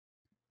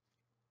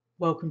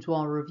Welcome to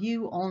our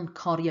review on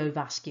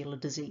cardiovascular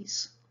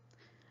disease.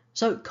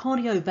 So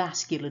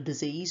cardiovascular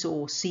disease,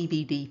 or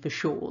CVD for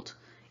short,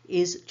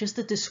 is just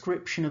a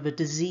description of a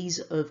disease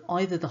of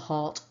either the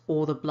heart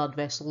or the blood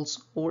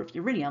vessels, or if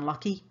you're really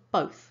unlucky,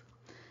 both.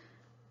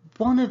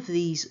 One of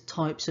these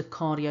types of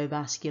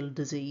cardiovascular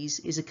disease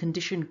is a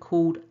condition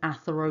called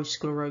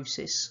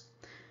atherosclerosis,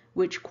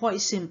 which quite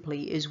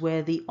simply is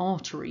where the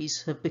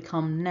arteries have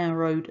become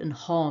narrowed and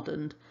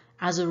hardened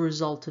as a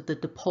result of the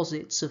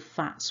deposits of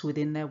fats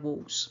within their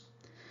walls.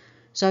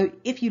 So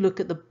if you look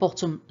at the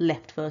bottom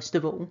left first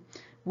of all,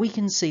 we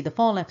can see the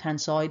far left hand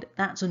side,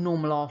 that's a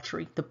normal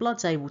artery. The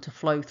blood's able to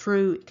flow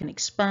through, it can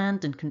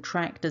expand and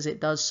contract as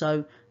it does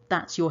so,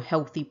 that's your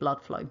healthy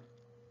blood flow.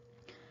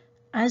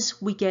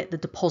 As we get the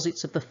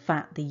deposits of the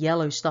fat, the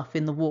yellow stuff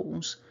in the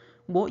walls,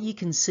 what you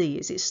can see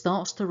is it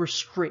starts to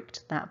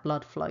restrict that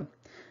blood flow.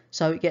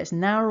 So it gets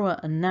narrower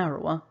and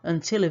narrower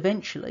until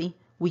eventually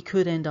we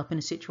could end up in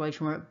a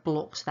situation where it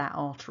blocks that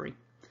artery.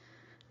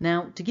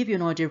 Now, to give you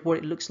an idea of what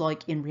it looks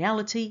like in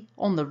reality,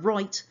 on the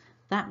right,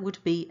 that would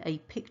be a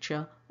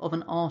picture of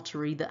an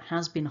artery that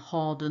has been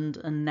hardened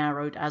and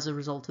narrowed as a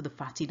result of the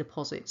fatty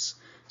deposits.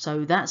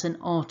 So that's an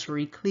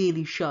artery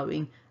clearly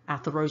showing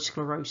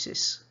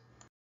atherosclerosis.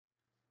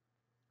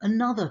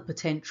 Another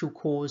potential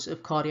cause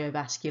of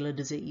cardiovascular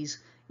disease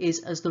is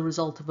as the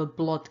result of a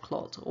blood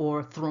clot or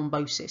a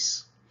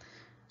thrombosis.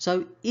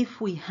 So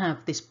if we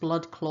have this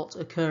blood clot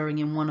occurring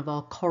in one of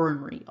our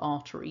coronary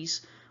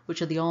arteries,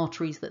 which are the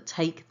arteries that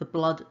take the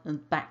blood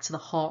back to the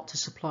heart to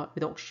supply it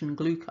with oxygen and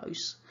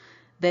glucose,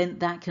 then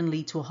that can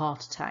lead to a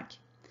heart attack.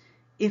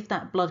 If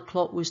that blood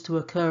clot was to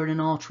occur in an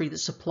artery that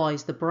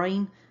supplies the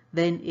brain,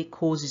 then it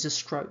causes a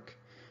stroke.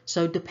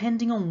 So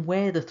depending on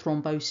where the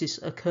thrombosis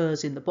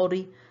occurs in the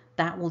body,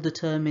 that will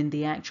determine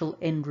the actual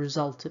end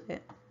result of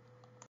it.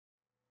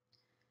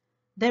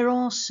 There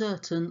are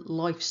certain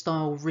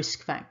lifestyle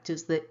risk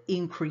factors that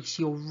increase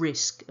your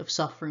risk of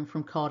suffering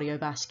from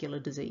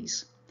cardiovascular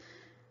disease.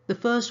 The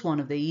first one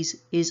of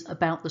these is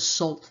about the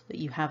salt that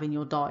you have in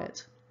your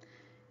diet.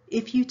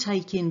 If you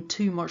take in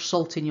too much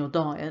salt in your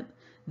diet,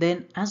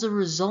 then as a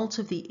result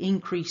of the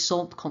increased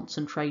salt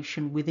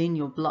concentration within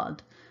your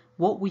blood,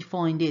 what we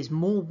find is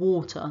more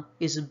water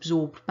is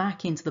absorbed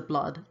back into the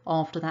blood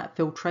after that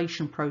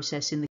filtration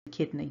process in the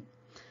kidney.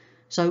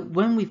 So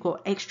when we've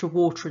got extra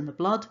water in the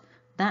blood,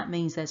 that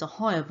means there's a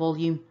higher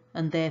volume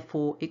and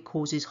therefore it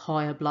causes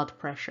higher blood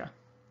pressure.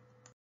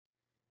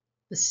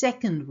 The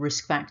second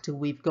risk factor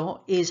we've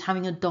got is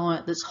having a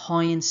diet that's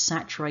high in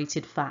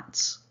saturated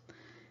fats.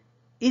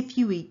 If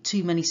you eat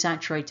too many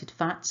saturated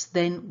fats,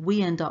 then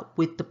we end up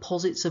with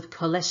deposits of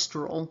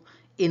cholesterol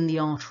in the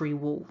artery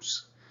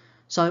walls.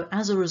 So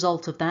as a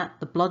result of that,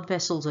 the blood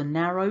vessels are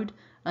narrowed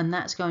and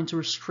that's going to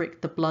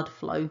restrict the blood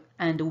flow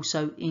and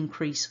also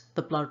increase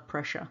the blood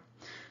pressure.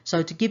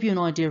 So to give you an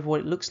idea of what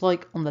it looks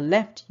like, on the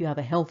left you have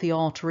a healthy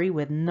artery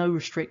with no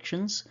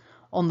restrictions.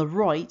 On the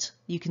right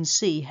you can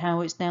see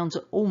how it's down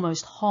to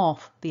almost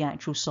half the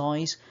actual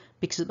size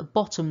because at the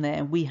bottom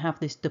there we have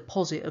this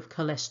deposit of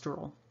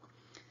cholesterol.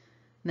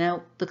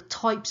 Now the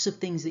types of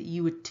things that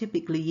you would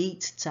typically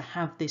eat to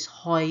have this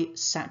high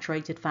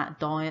saturated fat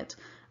diet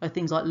are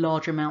things like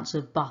large amounts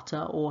of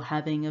butter or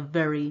having a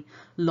very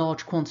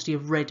large quantity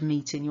of red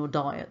meat in your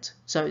diet.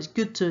 So it's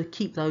good to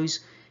keep those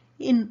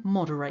in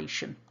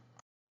moderation.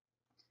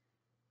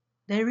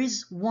 There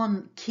is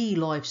one key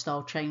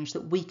lifestyle change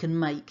that we can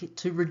make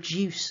to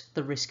reduce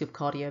the risk of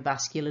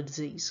cardiovascular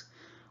disease,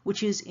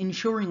 which is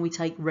ensuring we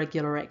take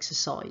regular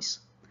exercise.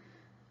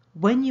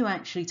 When you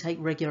actually take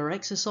regular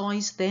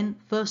exercise, then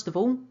first of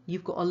all,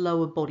 you've got a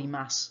lower body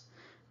mass,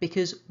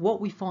 because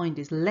what we find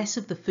is less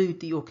of the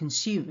food that you're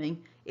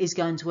consuming is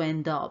going to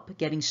end up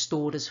getting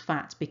stored as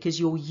fat because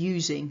you're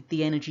using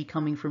the energy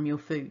coming from your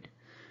food.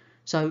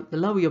 So the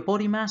lower your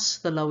body mass,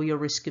 the lower your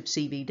risk of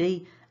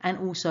CVD and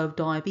also of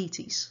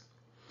diabetes.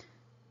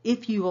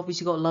 If you've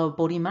obviously got lower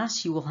body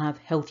mass, you will have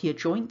healthier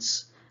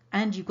joints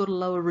and you've got a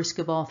lower risk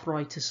of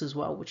arthritis as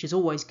well, which is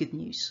always good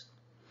news.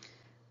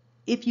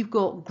 If you've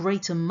got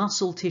greater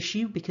muscle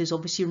tissue, because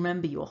obviously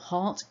remember your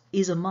heart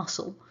is a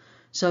muscle,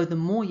 so the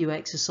more you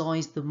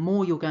exercise, the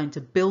more you're going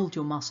to build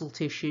your muscle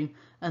tissue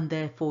and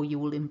therefore you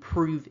will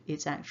improve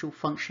its actual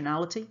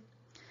functionality.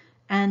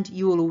 And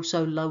you will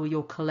also lower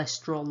your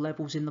cholesterol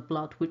levels in the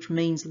blood, which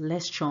means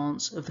less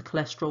chance of the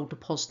cholesterol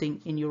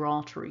depositing in your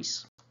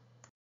arteries.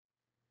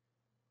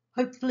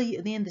 Hopefully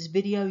at the end of this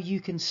video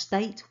you can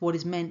state what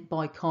is meant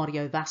by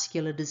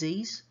cardiovascular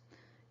disease.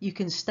 You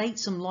can state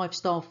some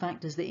lifestyle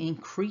factors that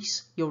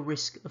increase your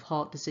risk of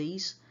heart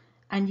disease,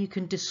 and you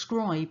can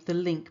describe the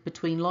link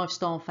between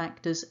lifestyle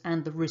factors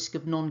and the risk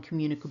of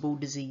non-communicable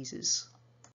diseases.